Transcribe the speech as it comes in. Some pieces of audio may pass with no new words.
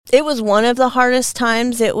It was one of the hardest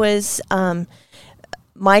times. It was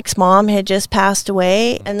Mike's mom had just passed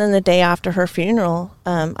away, and then the day after her funeral,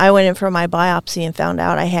 I went in for my biopsy and found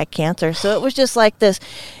out I had cancer. So it was just like this.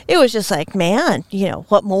 It was just like, man,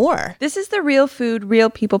 what more? This is the Real Food, Real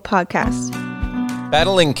People podcast.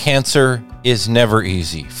 Battling cancer is never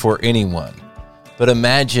easy for anyone. But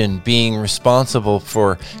imagine being responsible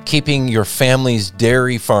for keeping your family's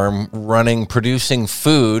dairy farm running, producing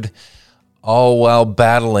food, all while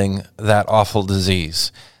battling that awful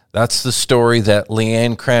disease. That's the story that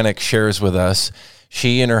Leanne Kranick shares with us.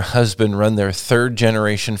 She and her husband run their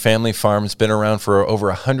third-generation family farm. It's been around for over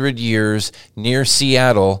 100 years near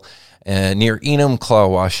Seattle, near Enumclaw,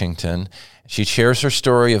 Washington. She shares her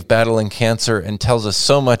story of battling cancer and tells us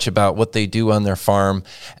so much about what they do on their farm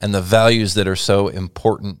and the values that are so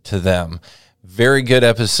important to them. Very good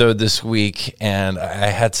episode this week, and I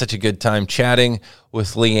had such a good time chatting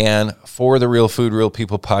with Leanne for the Real Food, Real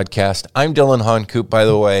People podcast. I'm Dylan Honkoop, by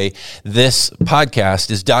the way. This podcast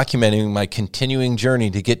is documenting my continuing journey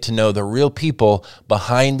to get to know the real people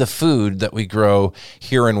behind the food that we grow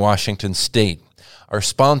here in Washington State. Our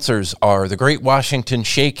sponsors are the Great Washington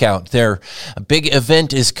Shakeout. Their big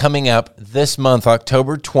event is coming up this month.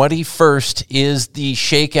 October 21st is the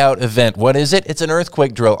Shakeout event. What is it? It's an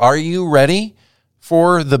earthquake drill. Are you ready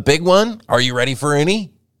for the big one? Are you ready for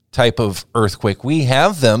any type of earthquake? We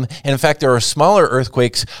have them. And in fact, there are smaller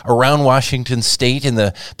earthquakes around Washington State in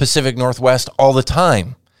the Pacific Northwest all the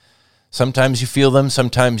time. Sometimes you feel them,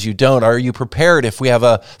 sometimes you don't. Are you prepared if we have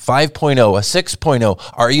a 5.0, a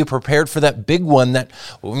 6.0? Are you prepared for that big one that,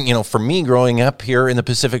 for me growing up here in the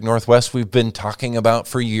Pacific Northwest, we've been talking about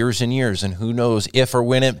for years and years, and who knows if or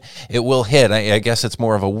when it will hit. I guess it's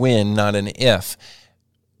more of a when, not an if.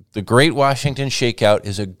 The Great Washington Shakeout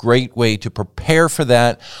is a great way to prepare for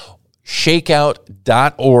that.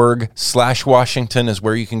 Shakeout.org/Washington is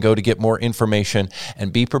where you can go to get more information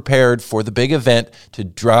and be prepared for the big event to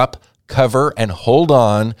drop, cover, and hold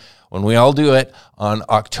on when we all do it on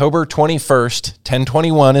October 21st.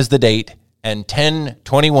 10/21 is the date, and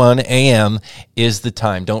 10:21 a.m. is the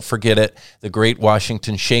time. Don't forget it. The Great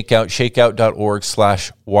Washington Shakeout,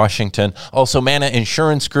 shakeout.org/Washington. Also, Manna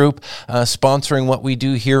Insurance Group sponsoring what we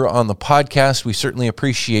do here on the podcast. We certainly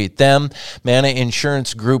appreciate them.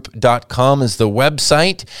 MannaInsuranceGroup.com is the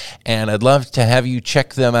website, and I'd love to have you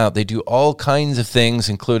check them out. They do all kinds of things,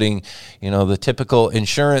 including, the typical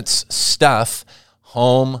insurance stuff,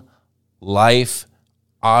 home, life,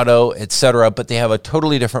 auto, etc., but they have a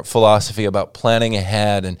totally different philosophy about planning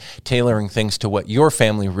ahead and tailoring things to what your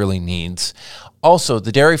family really needs. Also,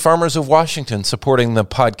 the Dairy Farmers of Washington supporting the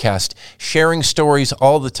podcast, sharing stories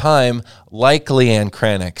all the time, like Leanne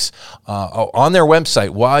Kranick's, on their website,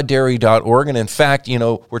 wadairy.org. And in fact,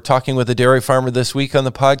 we're talking with a dairy farmer this week on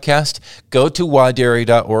the podcast. Go to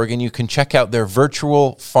wadairy.org and you can check out their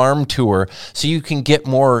virtual farm tour so you can get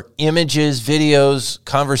more images, videos,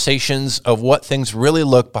 conversations of what things really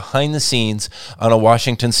look behind the scenes on a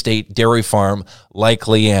Washington State dairy farm like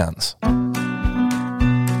Leanne's.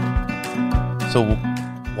 So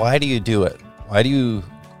why do you do it? Why do you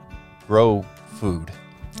grow food?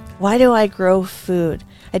 Why do I grow food?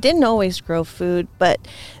 I didn't always grow food, but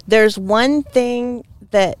there's one thing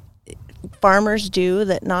that farmers do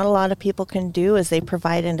that not a lot of people can do is they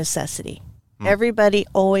provide a necessity. Everybody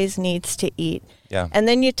always needs to eat. Yeah. And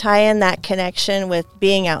then you tie in that connection with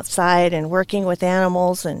being outside and working with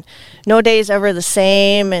animals, and no day's ever the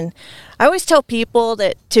same. And I always tell people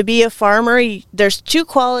that to be a farmer, there's two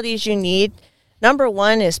qualities you need. Number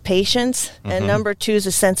one is patience, and number two is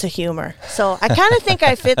a sense of humor. So I kind of think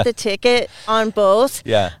I fit the ticket on both.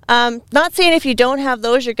 Yeah. Not saying if you don't have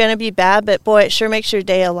those, you're going to be bad, but boy, it sure makes your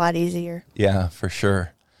day a lot easier. Yeah, for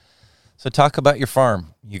sure. So talk about your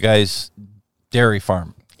farm. You guys, dairy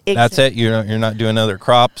farm. Exactly. That's it? You're not doing other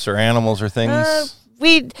crops or animals or things?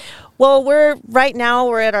 We're right now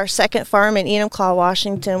we're at our second farm in Enumclaw,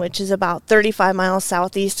 Washington, which is about 35 miles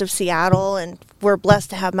southeast of Seattle, and we're blessed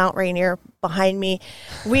to have Mount Rainier behind me.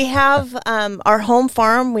 We have our home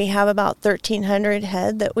farm. We have about 1,300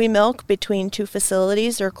 head that we milk between two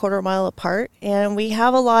facilities. They're a quarter mile apart, and we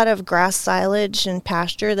have a lot of grass silage and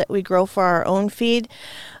pasture that we grow for our own feed.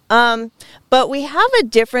 But we have a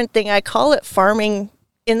different thing. I call it farming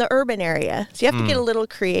in the urban area. So you have to get a little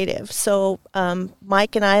creative. So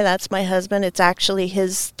Mike and I, that's my husband, it's actually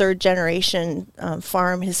his third generation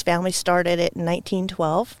farm. His family started it in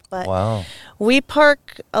 1912. But wow. We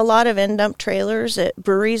park a lot of end dump trailers at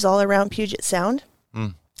breweries all around Puget Sound.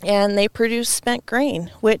 And they produce spent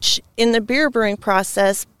grain, which in the beer brewing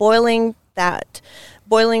process, boiling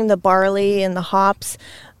the barley and the hops,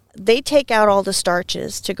 they take out all the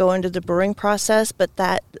starches to go into the brewing process, but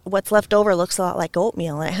that what's left over looks a lot like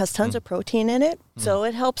oatmeal, and it has tons of protein in it. So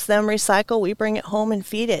it helps them recycle. We bring it home and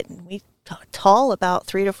feed it, and we haul about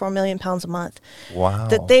 3 to 4 million pounds a month. Wow.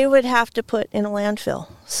 That they would have to put in a landfill.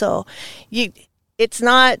 So it's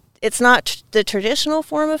not the traditional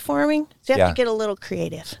form of farming. So you have to get a little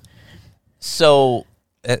creative. So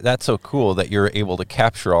that's so cool that you're able to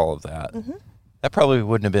capture all of that. That probably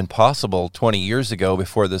wouldn't have been possible 20 years ago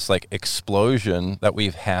before this like explosion that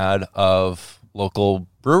we've had of local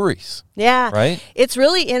breweries. Yeah. Right? It's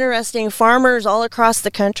really interesting. Farmers all across the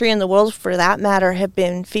country and the world, for that matter, have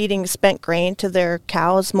been feeding spent grain to their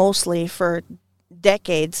cows mostly for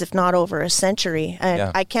decades, if not over a century.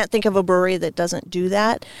 And I can't think of a brewery that doesn't do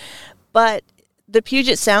that. But the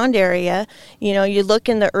Puget Sound area, you know, you look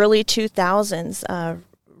in the early 2000s,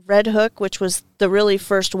 Red Hook, which was the really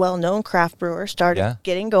first well-known craft brewer, started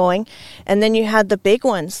getting going. And then you had the big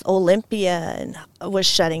ones. Olympia was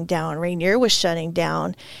shutting down. Rainier was shutting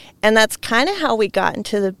down. And that's kind of how we got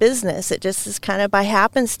into the business. It just is kind of by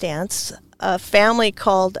happenstance. A family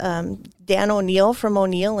called Dan O'Neill from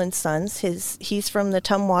O'Neill and Sons. He's from the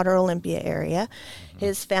Tumwater, Olympia area.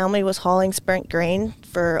 His family was hauling spent grain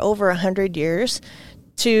for over 100 years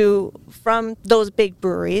from those big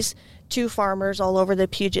breweries to farmers all over the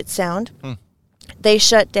Puget Sound. They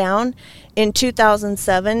shut down. In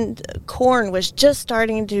 2007, corn was just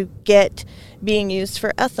starting to being used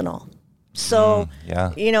for ethanol. So,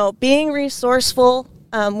 you know, being resourceful,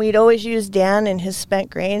 we'd always use Dan and his spent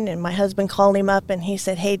grain, and my husband called him up and he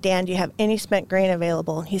said, "Hey, Dan, do you have any spent grain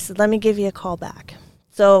available?" And he said, "Let me give you a call back."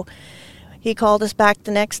 So he called us back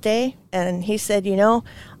the next day and he said, "You know,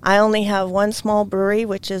 I only have one small brewery,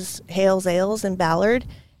 which is Hales Ales in Ballard.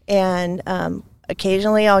 And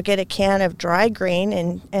occasionally I'll get a can of dry grain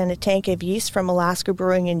and a tank of yeast from Alaska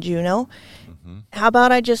Brewing in Juneau. How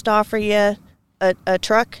about I just offer you a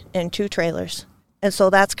truck and 2 trailers?" And so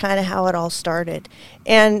that's kind of how it all started.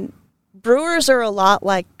 And brewers are a lot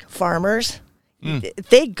like farmers.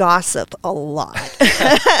 They gossip a lot.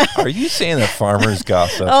 Are you saying that farmers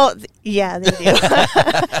gossip? Oh, yeah, they do.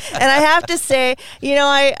 And I have to say, you know,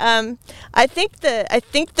 I think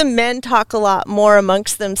the men talk a lot more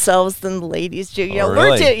amongst themselves than the ladies do. You know,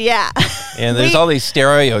 really? Yeah. And there's all these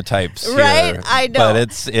stereotypes, right? Here, I know, but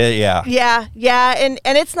it's yeah, and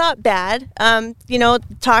it's not bad. You know,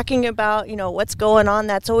 talking about what's going on,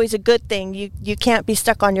 that's always a good thing. You can't be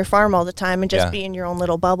stuck on your farm all the time and just be in your own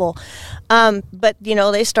little bubble. But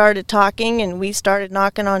they started talking, and we started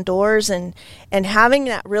knocking on doors and having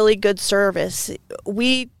that really good service.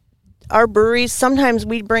 Our breweries, sometimes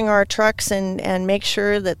we bring our trucks and make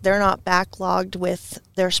sure that they're not backlogged with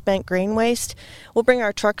their spent grain waste. We'll bring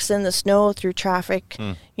our trucks in the snow through traffic,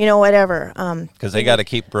 whatever. Because they got to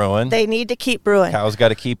keep brewing. They need to keep brewing. Cows got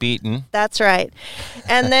to keep eating. That's right.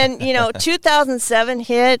 And then, 2007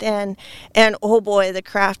 hit, and oh boy, the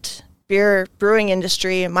craft beer brewing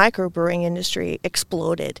industry and microbrewing industry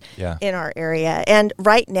exploded in our area. And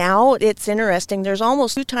right now, it's interesting. There's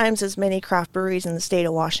almost 2 times as many craft breweries in the state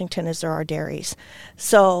of Washington as there are dairies.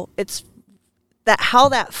 So it's how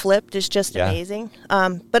that flipped is just amazing.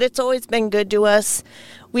 But it's always been good to us.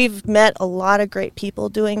 We've met a lot of great people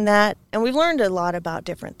doing that, and we've learned a lot about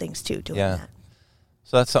different things too doing that.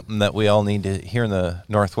 So that's something that we all need to, here in the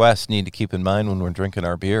Northwest, need to keep in mind when we're drinking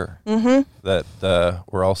our beer. That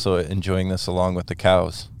we're also enjoying this along with the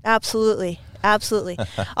cows. Absolutely.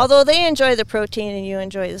 Although they enjoy the protein and you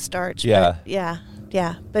enjoy the starch. Yeah.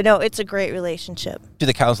 But no, it's a great relationship. Do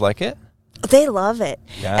the cows like it? They love it.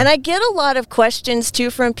 Yeah. And I get a lot of questions, too,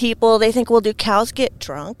 from people. They think, well, do cows get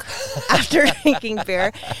drunk after drinking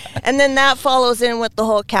beer? And then that follows in with the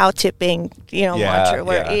whole cow tipping,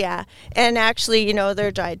 mantra. And actually,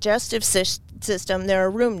 their digestive system, they're a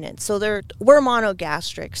ruminant. So we're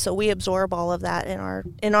monogastric. So we absorb all of that in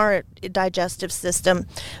our digestive system.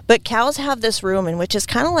 But cows have this rumen, which is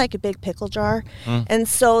kind of like a big pickle jar. And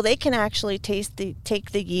so they can actually take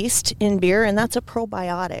the yeast in beer, and that's a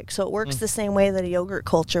probiotic. So it works the same way that a yogurt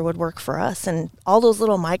culture would work for us. And all those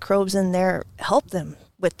little microbes in there help them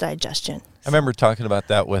with digestion. I remember talking about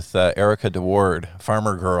that with Erica DeWard,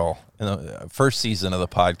 Farmer Girl, in the first season of the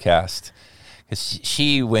podcast. Because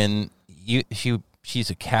she's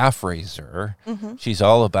a calf raiser. She's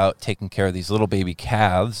all about taking care of these little baby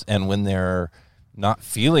calves, and when they're not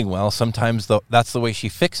feeling well, sometimes that's the way she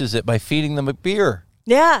fixes it, by feeding them a beer.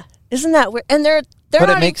 Yeah, isn't that weird? And they're but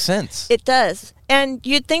it makes sense. It does. And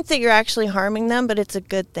you'd think that you're actually harming them, but it's a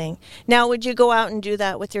good thing. Now, would you go out and do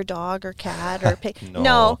that with your dog or cat or pig?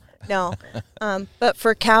 No. But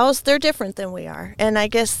for cows, they're different than we are. And I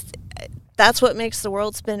guess that's what makes the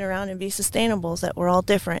world spin around and be sustainable, is that we're all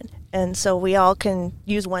different. And so we all can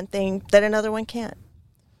use one thing that another one can't.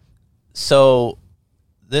 So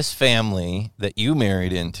this family that you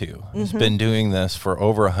married into has been doing this for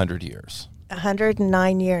over 100 years.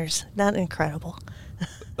 109 years. Not incredible.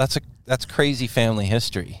 That's crazy family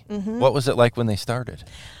history. What was it like when they started?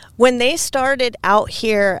 When they started out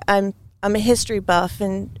here, I'm a history buff,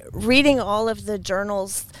 and reading all of the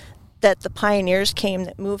journals that the pioneers came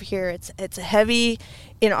that moved here, it's a heavy,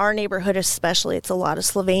 in our neighborhood especially, it's a lot of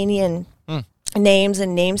Slovenian names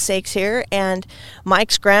and namesakes here. And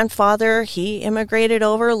Mike's grandfather, he immigrated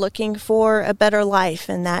over looking for a better life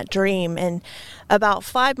and that dream. And about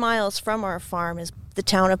 5 miles from our farm is the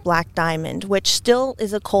town of Black Diamond, which still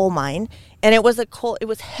is a coal mine. And it was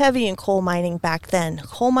heavy in coal mining back then.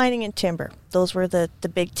 Coal mining and timber. Those were the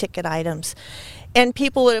big ticket items. And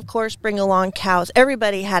people would, of course, bring along cows.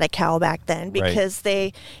 Everybody had a cow back then because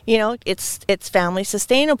they, it's family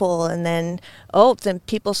sustainable. And then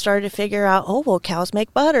people started to figure out, cows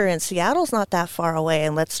make butter, and Seattle's not that far away,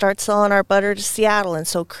 and let's start selling our butter to Seattle. And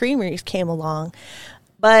so creameries came along.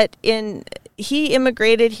 But he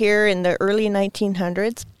immigrated here in the early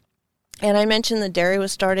 1900s. And I mentioned the dairy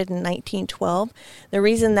was started in 1912. The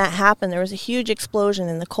reason that happened, there was a huge explosion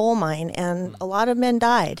in the coal mine, and a lot of men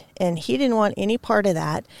died, and he didn't want any part of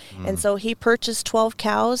that. And so he purchased 12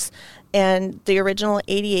 cows and the original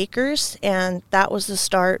 80 acres, and that was the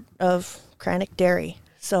start of Kranick Dairy.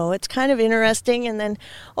 So it's kind of interesting, and then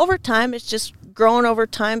over time, it's just grown over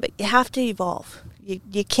time, but you have to evolve.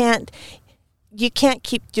 You can't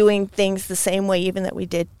keep doing things the same way even that we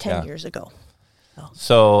did 10 years ago.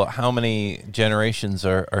 So how many generations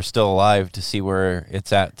are still alive to see where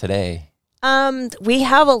it's at today? We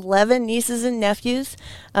have 11 nieces and nephews.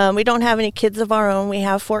 We don't have any kids of our own. We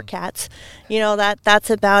have 4 cats. That's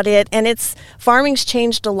about it. And farming's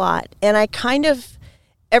changed a lot. And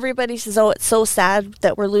everybody says, it's so sad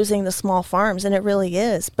that we're losing the small farms, and it really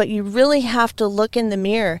is. But you really have to look in the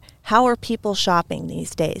mirror. How are people shopping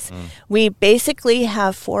these days? We basically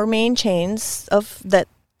have 4 main chains that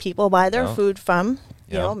people buy their food from,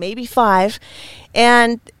 maybe 5.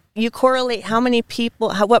 And you correlate how many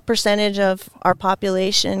people, what percentage of our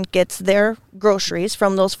population gets their groceries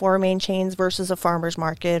from those 4 main chains versus a farmer's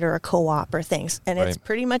market or a co-op or things. And it's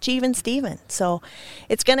pretty much even Steven. So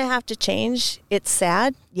it's going to have to change. It's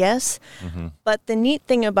sad, yes. But the neat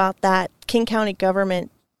thing about that, King County government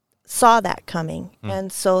saw that coming,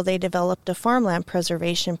 and so they developed a farmland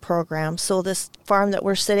preservation program. So this farm that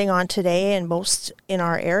we're sitting on today and most in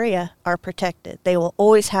our area are protected. They will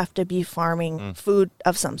always have to be farming food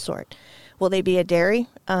of some sort. Will they be a dairy?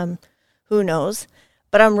 Who knows?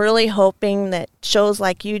 But I'm really hoping that shows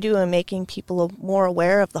like you do and making people more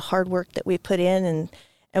aware of the hard work that we put in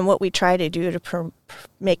and what we try to do to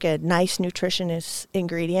make a nice nutritious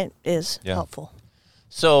ingredient is helpful.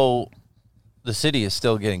 So the city is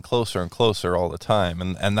still getting closer and closer all the time,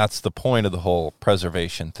 and that's the point of the whole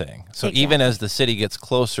preservation thing. So even as the city gets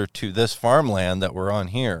closer to this farmland that we're on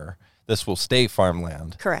here, this will stay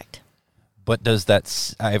farmland. Correct. But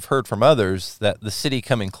I've heard from others that the city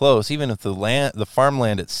coming close, even if the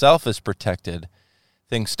farmland itself is protected,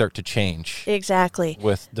 things start to change. Exactly.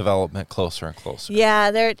 With development closer and closer.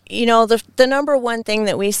 Yeah, the number one thing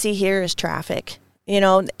that we see here is traffic.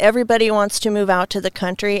 Everybody wants to move out to the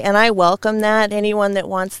country, and I welcome that, anyone that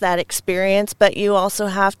wants that experience. But you also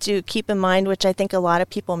have to keep in mind, which I think a lot of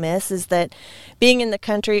people miss, is that being in the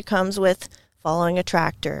country comes with following a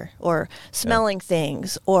tractor or smelling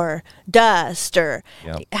things or dust or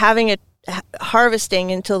having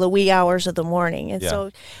harvesting until the wee hours of the morning. And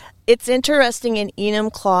so it's interesting in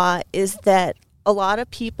Enumclaw is that a lot of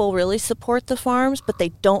people really support the farms, but they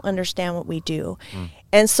don't understand what we do.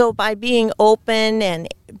 And so by being open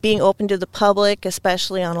to the public,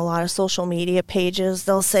 especially on a lot of social media pages,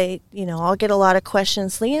 they'll say, I'll get a lot of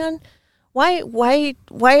questions, Leanne, why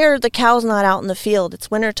are the cows not out in the field? It's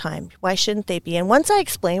wintertime. Why shouldn't they be? And once I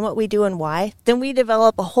explain what we do and why, then we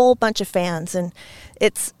develop a whole bunch of fans. And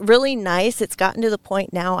it's really nice. It's gotten to the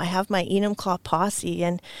point now I have my Enumclaw posse,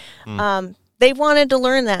 and they've wanted to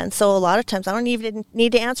learn that. And so a lot of times I don't even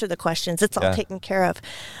need to answer the questions. It's all taken care of.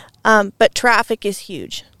 But traffic is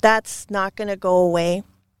huge. That's not going to go away.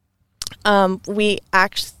 We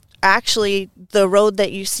actually, the road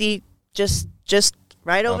that you see just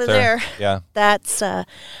right over there. Yeah. That's State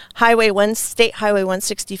Highway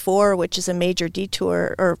 164, which is a major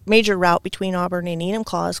detour or major route between Auburn and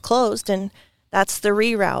Enumclaw, is closed. And That's the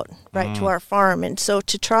reroute right to our farm. And so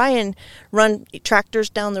to try and run tractors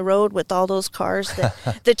down the road with all those cars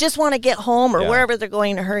that just want to get home or wherever they're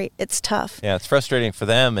going in a hurry, it's tough. Yeah, it's frustrating for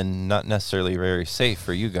them and not necessarily very safe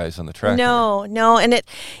for you guys on the tractor. No. And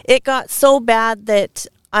it got so bad that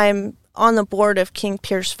I'm on the board of King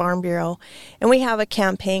Pierce Farm Bureau, and we have a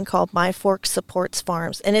campaign called My Fork Supports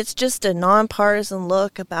Farms. And it's just a nonpartisan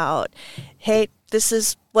look about, hey, this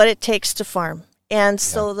is what it takes to farm. And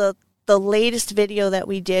so the latest video that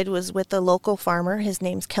we did was with a local farmer. His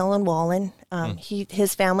name's Kellen Wallen.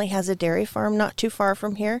 His family has a dairy farm not too far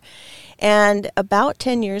from here. And about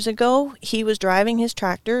 10 years ago, he was driving his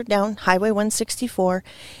tractor down Highway 164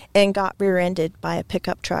 and got rear-ended by a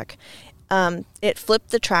pickup truck. It flipped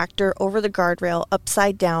the tractor over the guardrail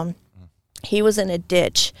upside down. He was in a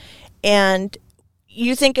ditch. And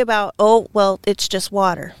you think about, oh, well, it's just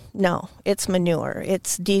water. No, it's manure.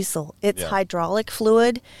 It's diesel. It's hydraulic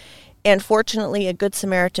fluid. And fortunately, a Good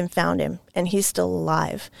Samaritan found him, and he's still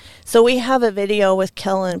alive. So we have a video with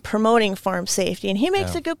Kellen promoting farm safety, and he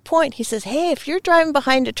makes a good point. He says, hey, if you're driving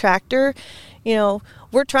behind a tractor,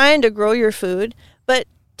 we're trying to grow your food, but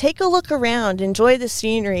take a look around, enjoy the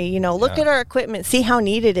scenery, look at our equipment, see how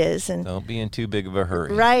neat it is. And don't be in too big of a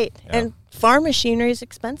hurry. Right. Yeah. And farm machinery is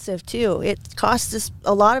expensive, too.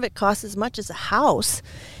 A lot of it costs as much as a house.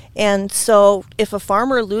 And so if a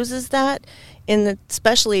farmer loses that,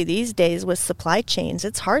 especially these days with supply chains,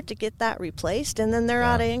 it's hard to get that replaced, and then they're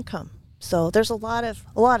out of income. So there's a lot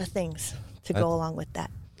of things to go along with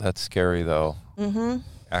that. That's scary, though. Mm-hmm.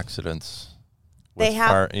 Accidents. They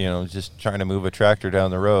have, just trying to move a tractor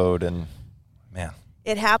down the road, and man,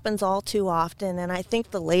 it happens all too often. And I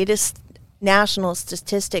think the latest national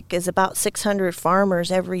statistic is about 600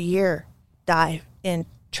 farmers every year die in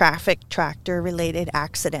tractor-related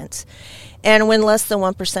accidents. And when less than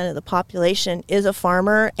 1% of the population is a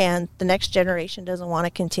farmer and the next generation doesn't want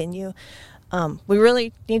to continue, we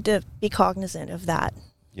really need to be cognizant of that.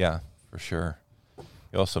 Yeah, for sure.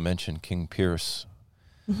 You also mentioned King Pierce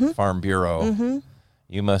Farm Bureau. Mm-hmm.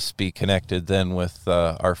 You must be connected then with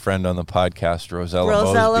our friend on the podcast,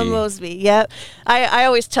 Rosella Mosby. Yep. I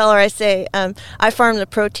always tell her, I say, I farm the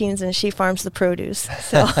proteins and she farms the produce.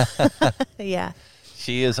 So, yeah.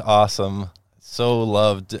 She is awesome. So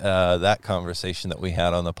loved that conversation that we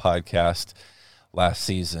had on the podcast last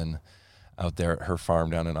season out there at her farm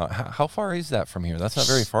down in. How far is that from here? That's not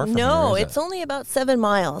very far from here. No, it's only about 7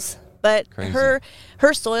 miles. But Crazy.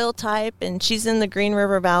 her soil type, and she's in the Green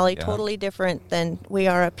River Valley, totally different than we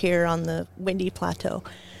are up here on the Windy Plateau.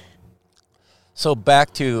 So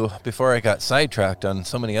back to, before I got sidetracked on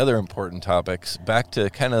so many other important topics, back to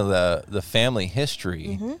kind of the family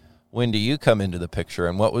history. Mm-hmm. When do you come into the picture,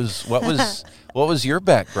 and what was what was your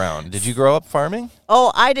background? Did you grow up farming?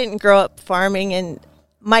 Oh, I didn't grow up farming, and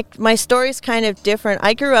my story's kind of different.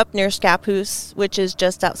 I grew up near Scappoose, which is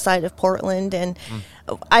just outside of Portland, and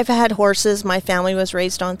I've had horses. My family was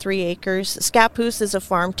raised on 3 acres. Scappoose is a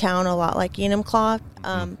farm town, a lot like Enumclaw,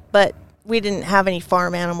 but we didn't have any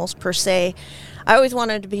farm animals per se. I always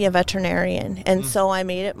wanted to be a veterinarian, and so I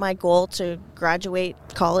made it my goal to graduate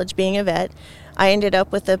college being a vet. I ended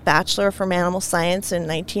up with a Bachelor from Animal Science in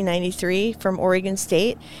 1993 from Oregon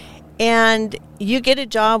State. And you get a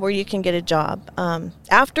job where you can get a job.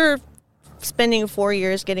 After spending 4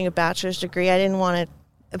 years getting a bachelor's degree, I didn't want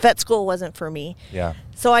to, vet school wasn't for me. Yeah.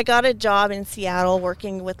 So I got a job in Seattle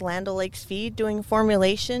working with Land O'Lakes Feed doing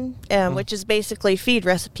formulation, which is basically feed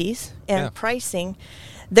recipes and pricing.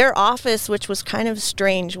 Their office, which was kind of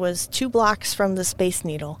strange, was 2 blocks from the Space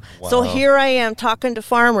Needle. Wow. So here I am talking to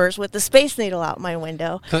farmers with the Space Needle out my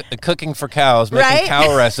window. Cooking for cows, making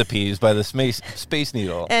cow recipes by the Space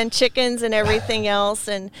Needle. And chickens and everything else.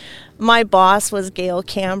 And my boss was Gail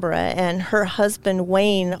Canberra, and her husband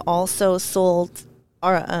Wayne also sold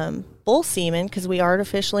our bull semen, because we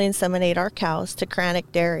artificially inseminate our cows, to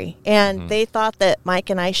Cranick Dairy. And they thought that Mike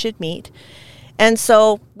and I should meet. And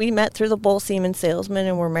so we met through the bull semen salesman,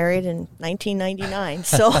 and were married in 1999.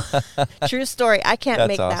 So true story. I can't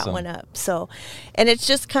make that one up. So, and it's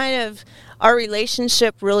just kind of, our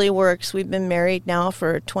relationship really works. We've been married now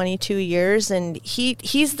for 22 years, and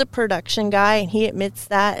he's the production guy, and he admits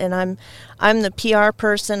that. And I'm the PR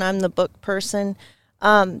person. I'm the book person.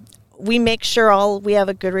 We make sure we have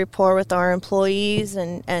a good rapport with our employees,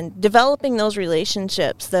 and developing those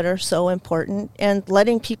relationships that are so important, and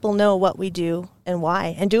letting people know what we do and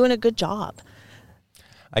why, and doing a good job.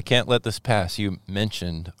 I can't let this pass. You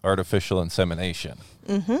mentioned artificial insemination,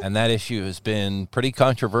 and that issue has been pretty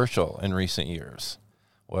controversial in recent years.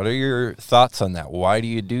 What are your thoughts on that? Why do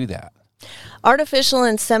you do that? Artificial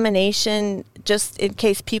insemination, just in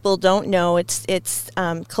case people don't know, it's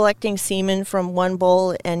collecting semen from one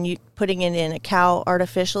bull and putting it in a cow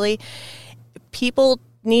artificially. People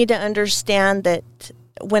need to understand that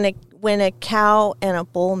when a cow and a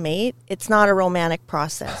bull mate, it's not a romantic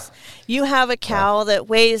process. You have a cow that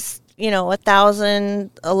weighs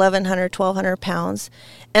 1,000, 1,100, 1,200 pounds,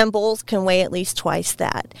 and bulls can weigh at least twice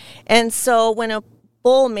that. And so when a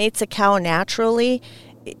bull mates a cow naturally,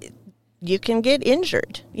 you can get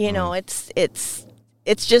injured.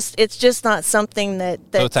 It's just not something that.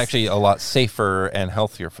 So it's actually a lot safer and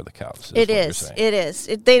healthier for the cows. It is.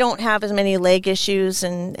 They don't have as many leg issues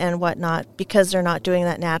and whatnot because they're not doing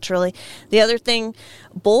that naturally. The other thing,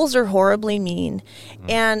 bulls are horribly mean,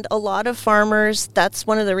 and a lot of farmers. That's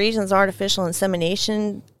one of the reasons artificial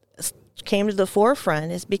insemination came to the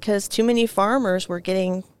forefront, is because too many farmers were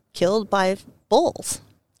getting killed by bulls,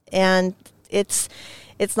 and it's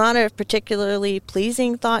not a particularly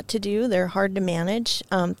pleasing thought to do. They're hard to manage.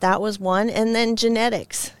 That was one. And then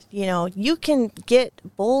genetics. You can get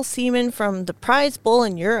bull semen from the prize bull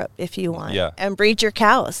in Europe if you want, and breed your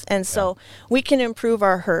cows. And so we can improve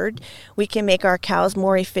our herd. We can make our cows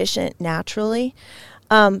more efficient naturally.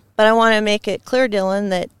 But I want to make it clear,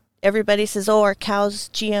 Dylan, that everybody says, oh, our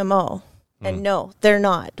cows GMO. And no, they're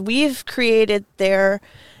not. We've created their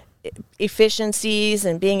efficiencies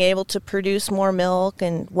and being able to produce more milk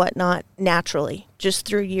and whatnot naturally, just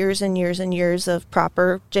through years and years and years of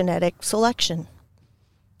proper genetic selection.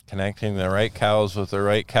 Connecting the right cows with the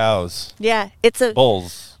right cows. Yeah, it's a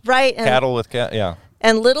bulls, right? Cattle with yeah.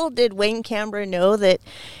 And little did Wayne Cambra know that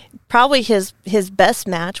probably his best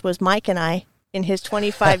match was Mike and I in his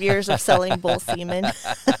 25 years of selling bull semen.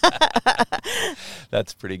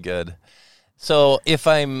 That's pretty good. So, if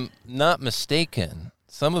I'm not mistaken,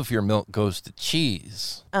 some of your milk goes to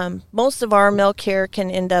cheese. Most of our milk here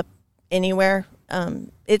can end up anywhere.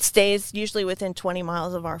 It stays usually within 20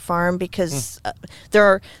 miles of our farm because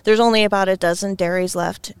there's only about a dozen dairies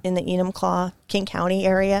left in the Enumclaw, King County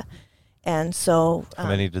area. And so... How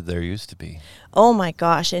many did there used to be? Oh my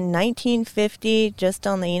gosh. In 1950, just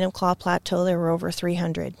on the Enumclaw Plateau, there were over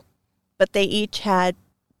 300. But they each had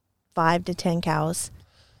 5 to 10 cows.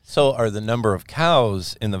 So are the number of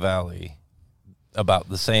cows in the valley about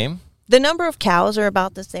the same? The number of cows are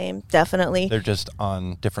about the same, definitely. They're just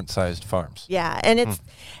on different sized farms. Yeah, and it's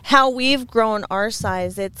how we've grown our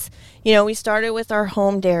size. It's, we started with our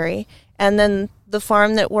home dairy, and then the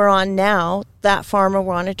farm that we're on now, that farmer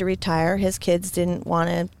wanted to retire. His kids didn't want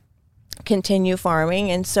to continue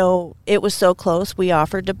farming, and so it was so close, we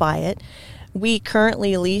offered to buy it. We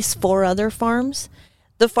currently lease 4 other farms.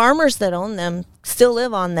 The farmers that own them still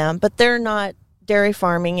live on them, but they're not dairy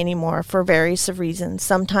farming anymore for various reasons.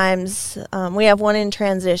 Sometimes we have one in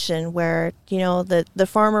transition where, the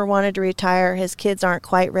farmer wanted to retire. His kids aren't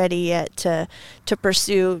quite ready yet to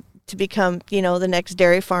pursue, to become, the next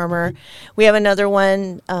dairy farmer. We have another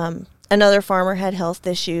one, another farmer had health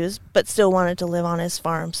issues, but still wanted to live on his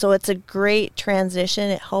farm. So it's a great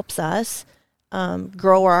transition. It helps us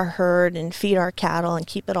grow our herd and feed our cattle and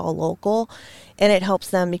keep it all local. And it helps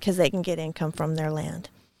them because they can get income from their land.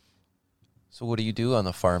 So what do you do on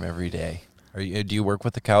the farm every day? Do you work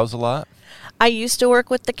with the cows a lot? I used to work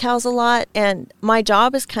with the cows a lot, and my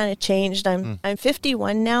job has kind of changed. I'm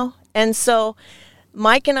 51 now, and so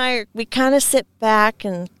Mike and I, we kind of sit back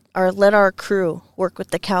and let our crew work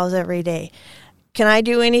with the cows every day. Can I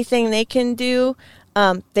do anything they can do?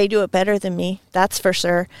 They do it better than me, that's for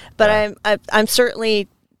sure. But I'm certainly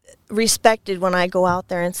respected when I go out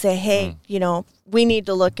there and say, hey, we need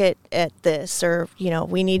to look at this, or,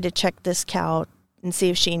 we need to check this cow and see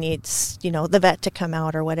if she needs, the vet to come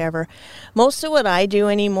out or whatever. Most of what I do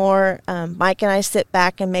anymore, Mike and I sit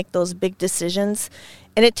back and make those big decisions,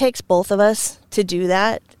 and it takes both of us to do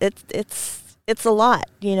that. It's a lot,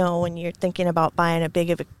 when you're thinking about buying a big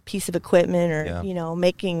of a piece of equipment or,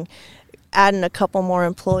 adding a couple more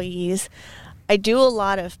employees. I do a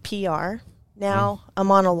lot of PR. Now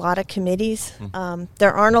I'm on a lot of committees.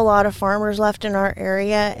 There aren't a lot of farmers left in our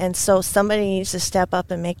area, and so somebody needs to step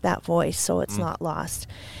up and make that voice so it's not lost.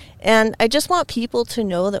 And I just want people to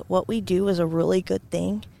know that what we do is a really good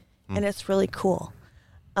thing, and it's really cool.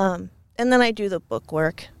 And then I do the book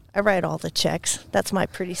work. I write all the checks. That's my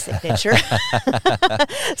pretty signature.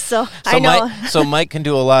 So I know. So Mike can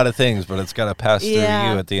do a lot of things, but it's got to pass through you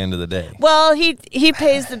at the end of the day. Well, he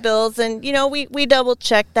pays the bills, and we double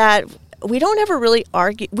check that. We don't ever really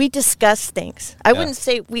argue. We discuss things. I wouldn't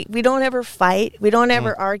say we don't ever fight. We don't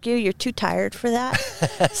ever argue. You're too tired for that.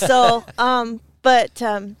 So,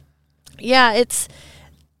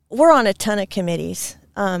 we're on a ton of committees.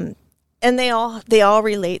 and they all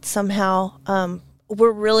relate somehow.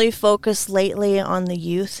 We're really focused lately on the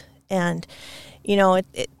youth, and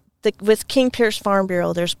with King Pierce Farm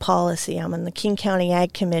Bureau, there's policy. I'm on the King County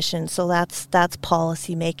Ag Commission, so that's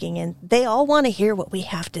policy making, and they all want to hear what we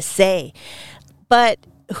have to say. But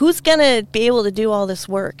who's going to be able to do all this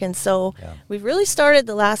work? And so we've really started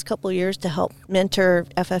the last couple of years to help mentor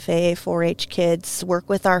FFA, 4-H kids, work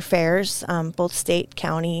with our fairs, both state,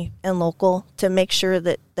 county, and local, to make sure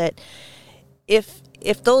that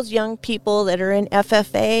if those young people that are in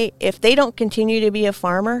FFA, if they don't continue to be a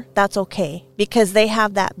farmer, that's okay, because they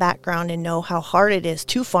have that background and know how hard it is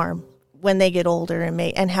to farm when they get older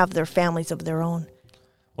and have their families of their own.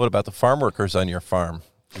 What about the farm workers on your farm?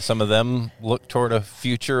 Do some of them look toward a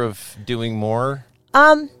future of doing more?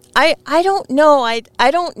 I don't know. I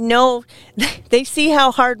don't know. They see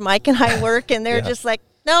how hard Mike and I work, and they're just like,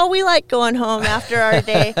 no, we like going home after our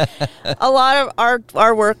day. A lot of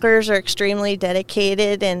our workers are extremely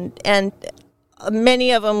dedicated, and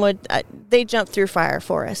many of them they jump through fire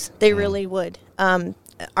for us. They really would.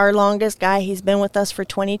 Our longest guy, he's been with us for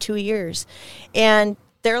 22 years, and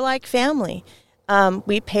they're like family.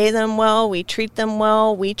 We pay them well, we treat them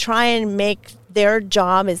well, we try and make their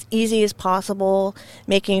job as easy as possible,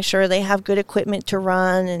 making sure they have good equipment to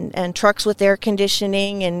run and trucks with air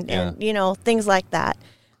conditioning and things like that,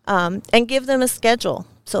 and give them a schedule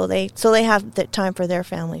so they have the time for their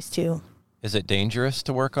families too. Is it dangerous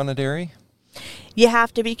to work on a dairy? You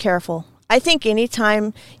have to be careful. I think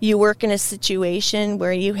anytime you work in a situation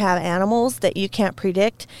where you have animals that you can't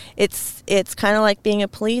predict, it's kind of like being a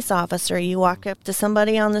police officer. You walk up to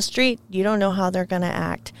somebody on the street, you don't know how they're going to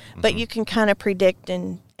act, but you can kind of predict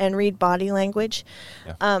and read body language.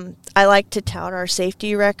 Yeah. I like to tout our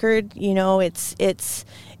safety record.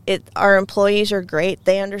 Our employees are great.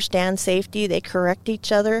 They understand safety. They correct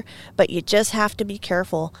each other, but you just have to be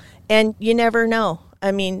careful, and you never know.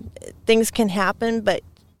 I mean, things can happen, but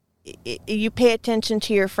you pay attention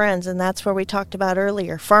to your friends, and that's where we talked about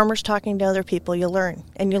earlier. Farmers talking to other people, you learn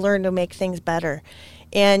to make things better.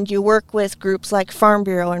 And you work with groups like Farm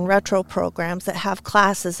Bureau and retro programs that have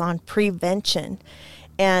classes on prevention,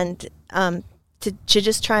 and to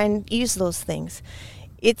just try and ease those things.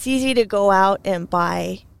 It's easy to go out and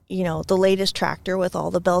buy the latest tractor with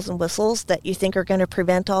all the bells and whistles that you think are going to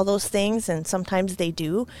prevent all those things, and sometimes they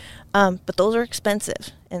do, but those are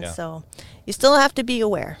expensive, and so you still have to be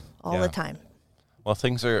aware all the time. Well,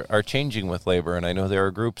 things are changing with labor, and I know there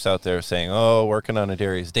are groups out there saying, working on a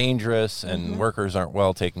dairy is dangerous, and workers aren't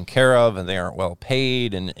well taken care of, and they aren't well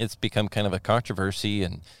paid, and it's become kind of a controversy,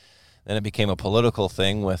 and then it became a political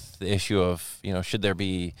thing with the issue of, should there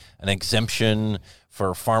be an exemption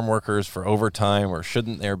for farm workers for overtime, or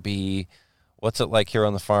shouldn't there be? What's it like here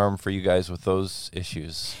on the farm for you guys with those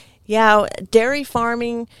issues? Yeah, dairy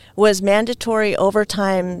farming was mandatory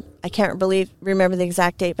overtime. I can't remember the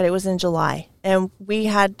exact date, but it was in July. And we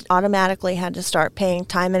automatically had to start paying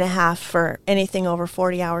time and a half for anything over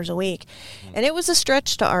 40 hours a week. And it was a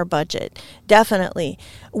stretch to our budget, definitely.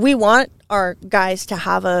 We want our guys to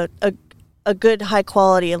have a good, high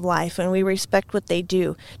quality of life, and we respect what they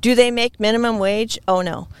do. Do they make minimum wage? Oh,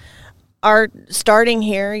 no. Our starting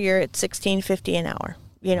here, you're at $16.50 an hour.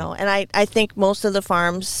 And I think most of the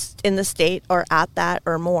farms in the state are at that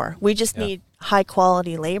or more. We just need high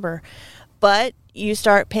quality labor. But you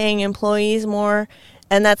start paying employees more,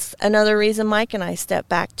 and that's another reason Mike and I step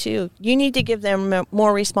back too. You need to give them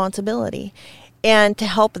more responsibility, and to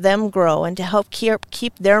help them grow and to help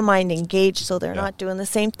keep their mind engaged so they're not doing the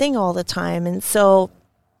same thing all the time. And so,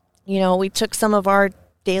 we took some of our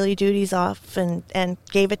daily duties off and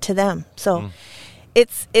gave it to them. So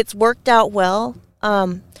it's worked out well.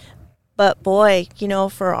 But boy,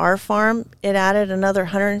 for our farm, it added another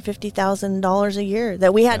 $150,000 a year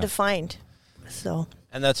that we had to find. So,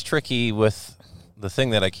 and that's tricky with the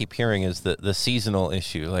thing that I keep hearing is the seasonal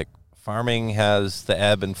issue. Like farming has the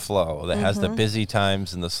ebb and flow, that has the busy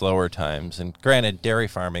times and the slower times. And granted, dairy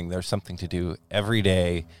farming, there's something to do every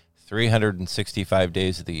day, 365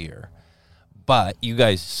 days of the year. But you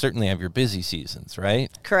guys certainly have your busy seasons,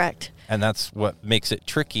 right? Correct. And that's what makes it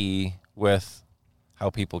tricky with how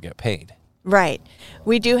people get paid. Right.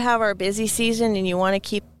 We do have our busy season, and you want to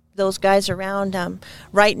keep those guys around.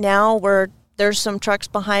 Right now, there's some trucks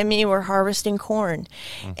behind me. We're harvesting corn.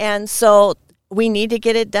 And so we need to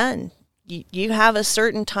get it done. You have a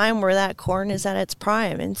certain time where that corn is at its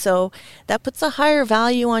prime. And so that puts a higher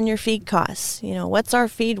value on your feed costs. What's our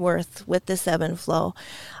feed worth with this ebb and flow?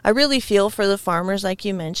 I really feel for the farmers, like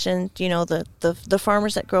you mentioned, the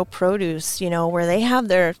farmers that grow produce, where they have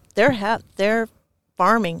their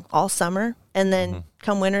farming all summer, and then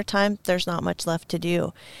come wintertime, there's not much left to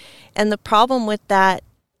do. And the problem with that,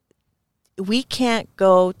 we can't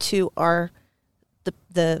go to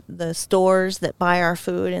the stores that buy our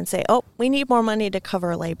food and say, oh, we need more money to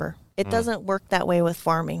cover labor. It doesn't work that way with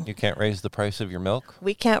farming. You can't raise the price of your milk?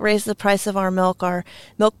 We can't raise the price of our milk. Our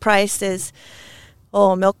milk price is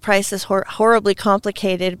horribly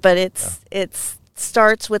complicated, but it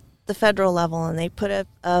starts with the federal level, and they put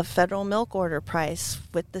a federal milk order price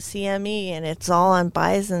with the CME, and it's all on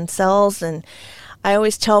buys and sells. And I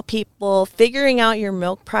always tell people, figuring out your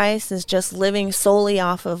milk price is just living solely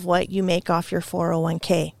off of what you make off your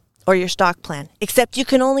 401k or your stock plan, except you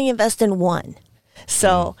can only invest in one.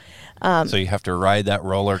 So so you have to ride that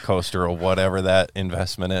roller coaster or whatever that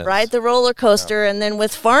investment is. Ride the roller coaster. And then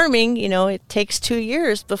with farming, it takes 2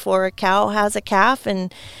 years before a cow has a calf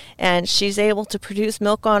and she's able to produce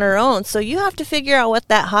milk on her own. So you have to figure out what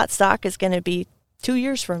that hot stock is going to be 2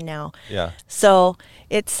 years from now. Yeah. So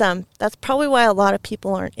it's that's probably why a lot of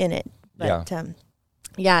people aren't in it. But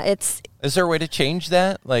it's. Is there a way to change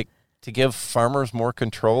that? Like to give farmers more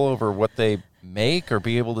control over what they make, or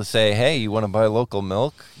be able to say, hey, you want to buy local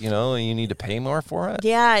milk, you need to pay more for it?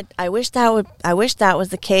 Yeah, I wish that was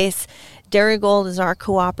the case. Dairy Gold is our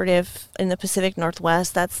cooperative in the Pacific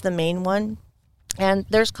Northwest. That's the main one. And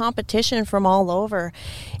there's competition from all over.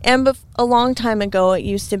 And a long time ago, it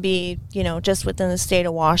used to be, just within the state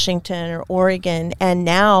of Washington or Oregon. And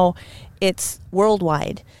now it's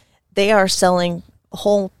worldwide. They are selling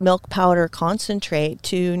whole milk powder concentrate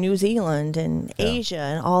to New Zealand and Asia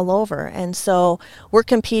and all over. And so we're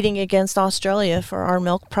competing against Australia for our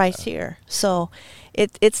milk price here. So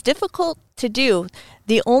it's difficult to do.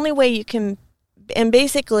 The only way you can, and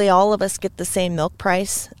basically all of us get the same milk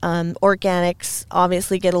price. Organics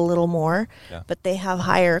obviously get a little more, but they have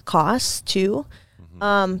higher costs too.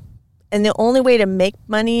 And the only way to make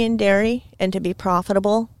money in dairy and to be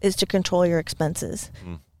profitable is to control your expenses.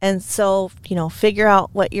 And so, figure out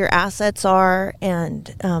what your assets are,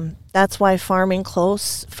 and that's why farming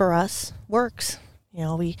close for us works.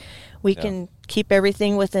 We can keep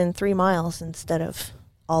everything within 3 miles instead of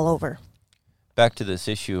all over. Back to this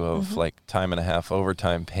issue of like time and a half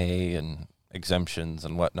overtime pay and exemptions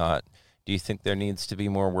and whatnot. Do you think there needs to be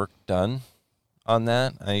more work done on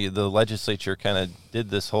that? The legislature kind of did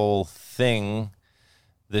this whole thing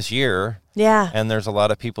this year. Yeah. And there's a lot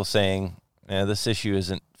of people saying, this issue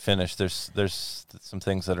isn't finished. There's some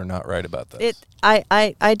things that are not right about this.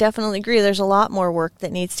 I definitely agree. There's a lot more work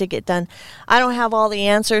that needs to get done. I don't have all the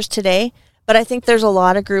answers today, but I think there's a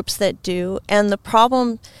lot of groups that do. And the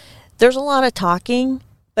problem, there's a lot of talking,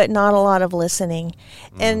 but not a lot of listening.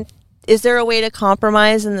 And is there a way to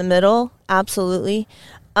compromise in the middle? Absolutely.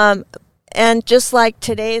 And just like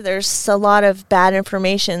today, there's a lot of bad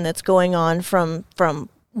information that's going on from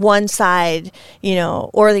one side,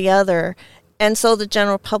 or the other. And so the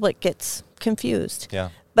general public gets confused. Yeah.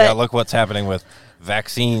 But look what's happening with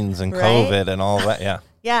vaccines and COVID and all that. Yeah.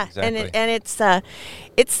 Yeah. Exactly. And it's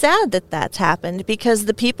sad that that's happened, because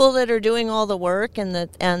the people that are doing all the work and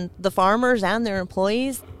the farmers and their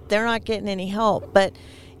employees, they're not getting any help. But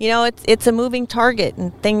it's a moving target,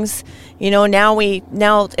 and things, now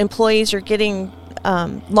employees are getting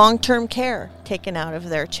long-term care taken out of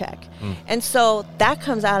their check. And so that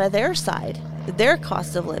comes out of their side, their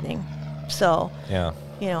cost of living. So,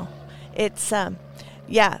 it's,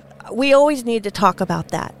 we always need to talk about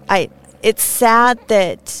that. It's sad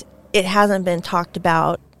that it hasn't been talked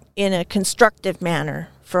about in a constructive manner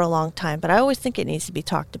for a long time, but I always think it needs to be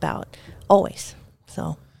talked about, always.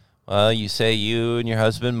 So. Well, you say you and your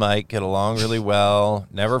husband, Mike, get along really well,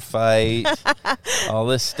 never fight, all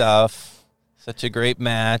this stuff, such a great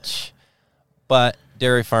match. But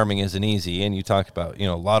dairy farming isn't easy, and you talked about,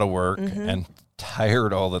 a lot of work and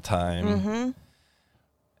tired all the time.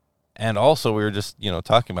 And also we were just,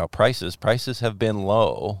 talking about prices. Prices have been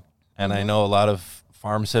low, and I know a lot of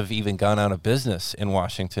farms have even gone out of business in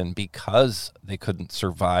Washington because they couldn't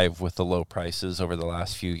survive with the low prices over the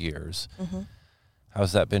last few years.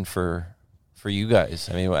 How's that been for you guys?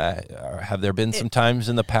 I mean, have there been some times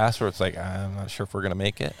in the past where it's like, I'm not sure if we're going to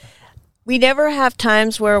make it? We never have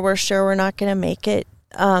times where we're sure we're not going to make it.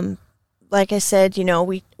 Like I said,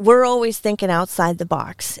 we're always thinking outside the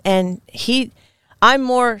box. And I'm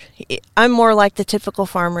more like the typical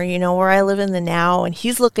farmer, where I live in the now, and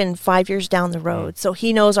he's looking 5 years down the road. So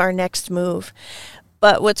he knows our next move.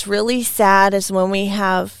 But what's really sad is when we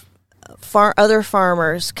have other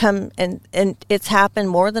farmers come, and it's happened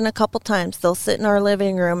more than a couple times. They'll sit in our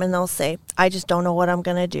living room and they'll say, I just don't know what I'm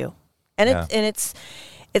going to do. And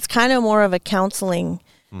it's kind of more of a counseling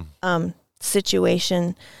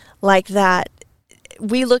situation like that.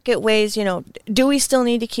 we look at ways, do we still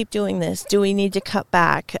need to keep doing this? Do we need to cut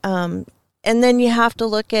back? And then you have to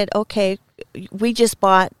look at, okay, we just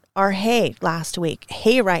bought our hay last week.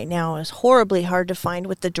 Hay right now is horribly hard to find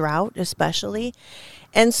with the drought, especially.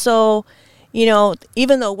 And so,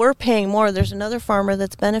 even though we're paying more, there's another farmer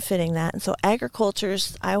that's benefiting that. And so I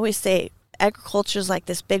always say agriculture is like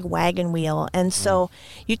this big wagon wheel. And so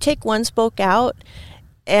you take one spoke out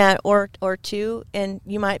or two, and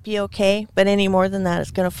you might be okay, but any more than that,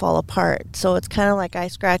 it's going to fall apart. So it's kind of like I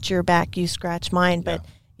scratch your back, you scratch mine. But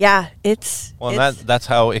yeah, that's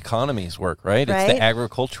how economies work, right? Right? It's the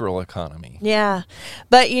agricultural economy. Yeah.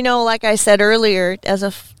 But, like I said earlier,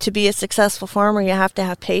 to be a successful farmer, you have to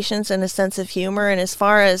have patience and a sense of humor. And as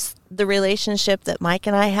far as the relationship that Mike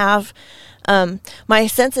and I have, my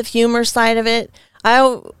sense of humor side of it,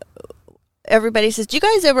 everybody says, do you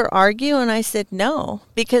guys ever argue? And I said, no,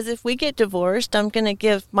 because if we get divorced, I'm going to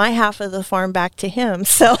give my half of the farm back to him.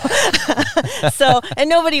 So, and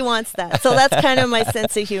nobody wants that. So that's kind of my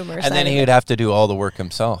sense of humor. And then he would have to do all the work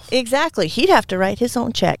himself. Exactly. He'd have to write his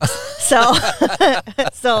own checks.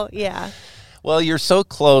 So yeah. Well, you're so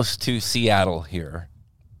close to Seattle here,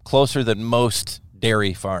 closer than most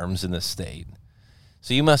dairy farms in the state.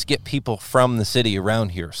 So you must get people from the city around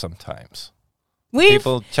here sometimes.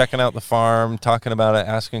 People checking out the farm, talking about it,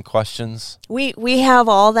 asking questions. We have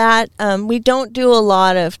all that. We don't do a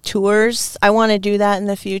lot of tours. I want to do that in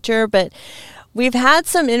the future, but we've had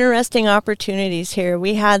some interesting opportunities here.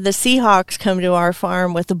 We had the Seahawks come to our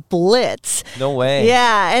farm with a blitz. No way.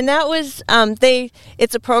 Yeah, and that was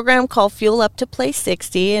it's a program called Fuel Up to Play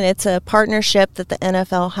 60, and it's a partnership that the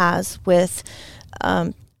NFL has with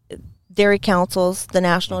Dairy Councils, the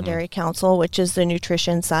National Dairy Council, which is the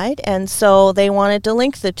nutrition side. And so they wanted to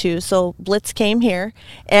link the two. So Blitz came here,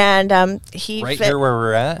 and here where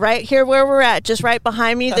we're at? Right here where we're at, just right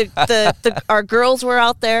behind me. Our girls were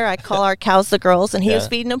out there. I call our cows the girls, and he was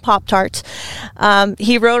feeding them Pop-Tarts.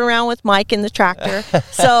 He rode around with Mike in the tractor.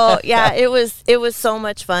 So, yeah, it was so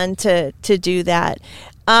much fun to do that.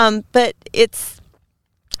 But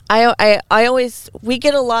we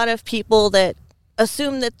get a lot of people that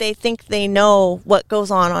assume that they think they know what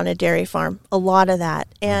goes on a dairy farm, a lot of that.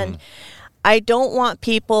 And I don't want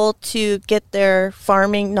people to get their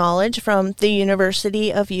farming knowledge from the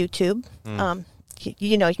University of YouTube.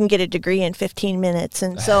 You can get a degree in 15 minutes.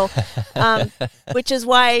 And so, which is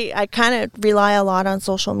why I kind of rely a lot on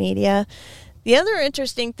social media. The other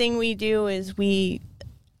interesting thing we do is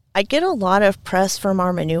I get a lot of press from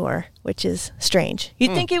our manure, which is strange.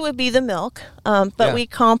 You'd think it would be the milk, but we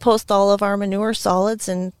compost all of our manure solids,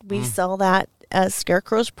 and we sell that as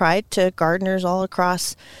Scarecrow's Pride to gardeners all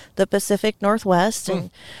across the Pacific Northwest,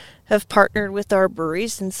 and have partnered with our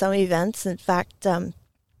breweries in some events. In fact,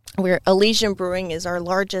 Elysian Brewing is our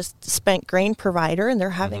largest spent grain provider, and they're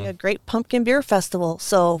having a great pumpkin beer festival.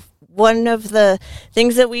 So one of the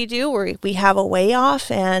things that we do, we have a weigh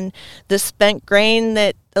off, and the spent grain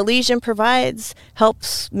that Elysian provides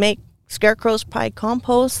helps make Scarecrow's Pride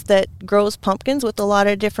compost that grows pumpkins with a lot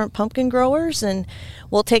of different pumpkin growers. And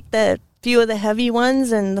we'll take the few of the heavy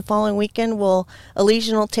ones, and the following weekend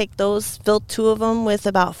Elysian will take those, fill 2 of them with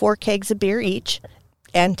about 4 kegs of beer each,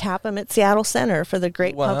 and tap them at Seattle Center for the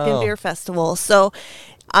Great Pumpkin Beer Festival. So,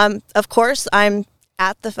 of course, I'm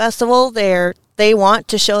at the festival. They want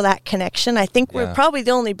to show that connection. I think we're probably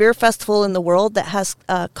the only beer festival in the world that has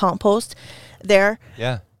compost there.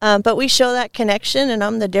 Yeah. But we show that connection, and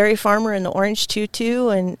I'm the dairy farmer in the orange tutu,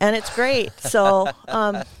 and it's great. So,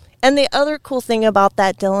 and the other cool thing about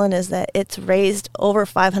that, Dylan, is that it's raised over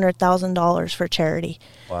 $500,000 for charity.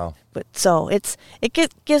 Wow. But so it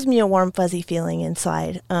gives me a warm, fuzzy feeling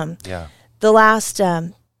inside. The last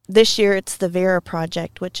this year, it's the Vera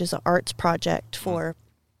Project, which is an arts project for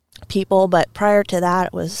people. But prior to that,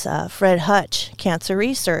 it was Fred Hutch Cancer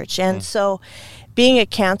Research, and so being a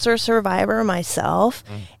cancer survivor myself,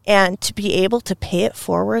 and to be able to pay it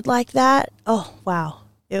forward like that, oh wow!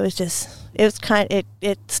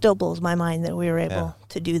 It still blows my mind that we were able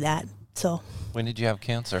to do that. So. When did you have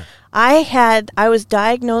cancer? I was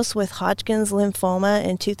diagnosed with Hodgkin's lymphoma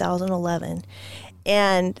in 2011,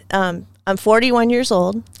 and I'm 41 years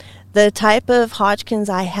old. The type of Hodgkin's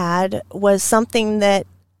I had was something that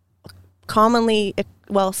commonly,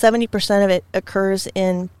 70% of it occurs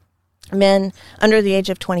in men under the age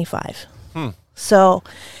of 25. So,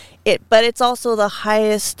 but it's also the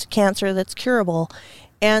highest cancer that's curable.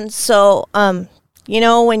 And so,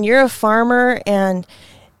 when you're a farmer, and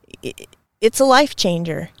it's a life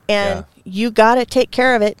changer, and you got to take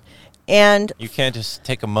care of it. And you can't just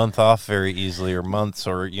take a month off very easily, or months,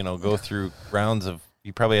 or go through rounds of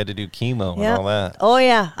You probably had to do chemo and Yep. all that. Oh,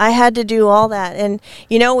 yeah. I had to do all that. And,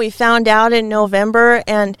 we found out in November,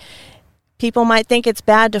 and people might think it's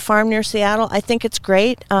bad to farm near Seattle. I think it's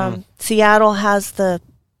great. Seattle has the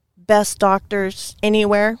best doctors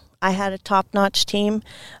anywhere. I had a top-notch team,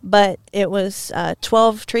 but it was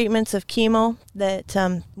 12 treatments of chemo that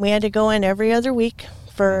we had to go in every other week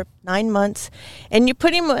for 9 months, and you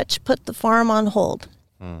pretty much put the farm on hold.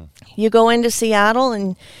 You go into Seattle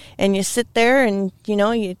and you sit there and,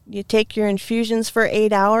 you take your infusions for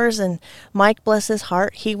 8 hours, and Mike, bless his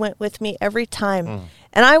heart, he went with me every time.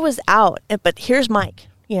 And I was out, but here's Mike.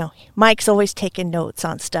 Mike's always taking notes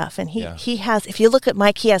on stuff, and he has, if you look at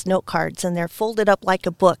Mike, he has note cards, and they're folded up like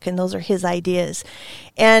a book, and those are his ideas.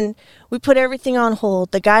 And we put everything on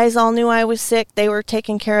hold. The guys all knew I was sick. They were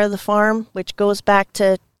taking care of the farm, which goes back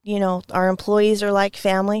to, our employees are like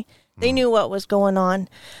family. They knew what was going on.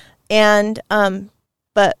 And,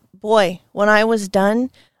 but boy, when I was done,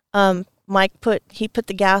 Mike put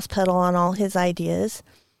the gas pedal on all his ideas.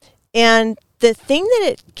 And the thing that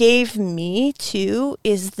it gave me, too,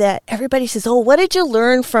 is that everybody says, oh, what did you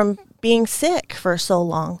learn from being sick for so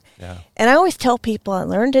long? Yeah. And I always tell people I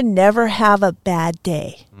learned to never have a bad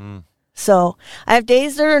day. So I have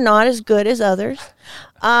days that are not as good as others.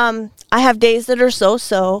 I have days that are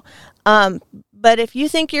so-so. But if you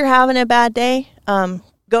think you're having a bad day,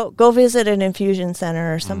 go visit an infusion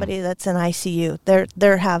center or somebody that's in ICU.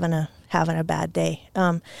 They're having a bad day.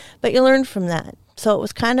 But you learn from that. So it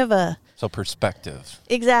was kind of So perspective.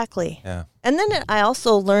 Exactly. Yeah. And then I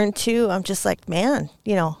also learned too, I'm just like, man,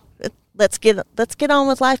 let's get on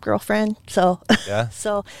with life, girlfriend. So Yeah.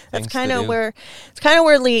 so that's Things kind to of do. where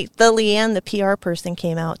the Leanne, the PR person,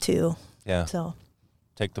 came out too. Yeah. So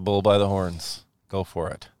Take the bull by the horns. Go for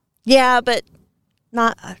it. yeah, but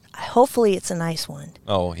not. Hopefully, it's a nice one.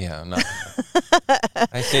 Oh, yeah. No.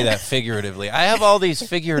 I say that figuratively. I have all these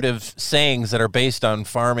figurative sayings that are based on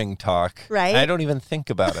farming talk. Right. I don't even think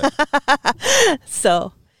about it.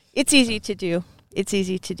 So it's easy to do. It's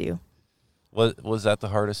easy to do. Was that the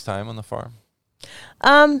hardest time on the farm?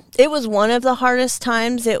 It was one of the hardest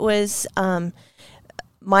times. It was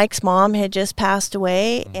Mike's mom had just passed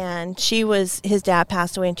away, and his dad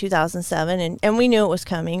passed away in 2007, and we knew it was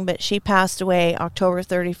coming, but she passed away October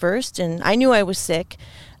 31st, and I knew I was sick.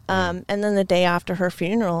 And then the day after her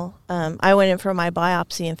funeral, I went in for my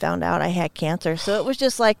biopsy and found out I had cancer. So it was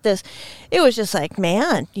just like this. It was just like,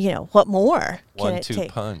 man, what more can it 1-2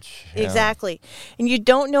 take? punch. Yeah. Exactly. And you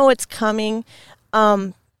don't know it's coming.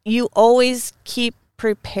 You always keep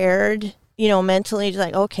prepared, mentally, just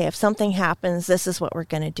like, okay, if something happens, this is what we're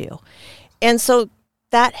going to do. And so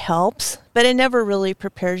that helps, but it never really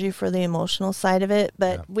prepares you for the emotional side of it.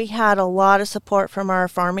 But we had a lot of support from our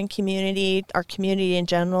farming community, our community in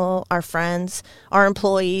general, our friends, our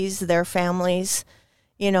employees, their families.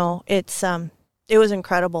 It was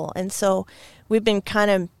incredible. And so we've been kind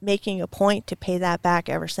of making a point to pay that back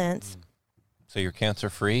ever since. So you're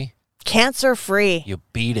cancer-free? Cancer-free. You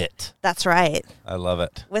beat it. That's right. I love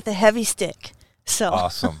it. With a heavy stick. So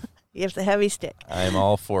Awesome. It's a heavy stick. I'm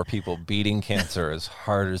all for people beating cancer as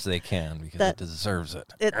hard as they can because it deserves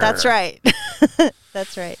it. That's right.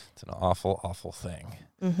 That's right. It's an awful, awful thing.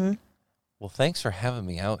 Mm-hmm. Well, thanks for having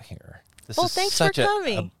me out here. This Well, is thanks such for a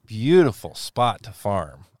coming. beautiful spot to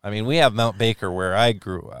farm. I mean, we have Mount Baker where I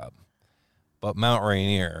grew up, but Mount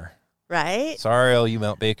Rainier. Right? Sorry, all you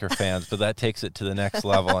Mount Baker fans, but that takes it to the next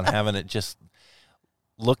level. And having it just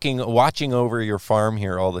watching over your farm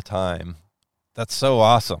here all the time, that's so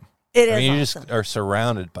awesome. It is you awesome. just are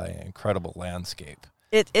surrounded by an incredible landscape.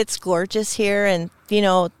 It's gorgeous here, and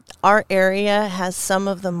our area has some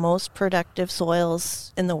of the most productive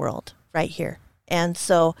soils in the world right here. And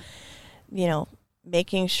so,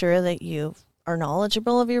 making sure that you are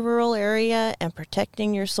knowledgeable of your rural area and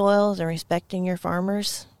protecting your soils and respecting your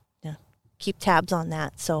farmers, keep tabs on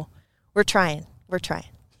that. So we're trying.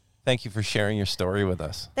 Thank you for sharing your story with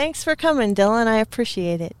us. Thanks for coming, Dylan. I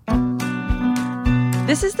appreciate it.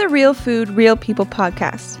 This is the Real Food, Real People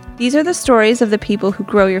podcast. These are the stories of the people who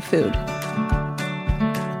grow your food.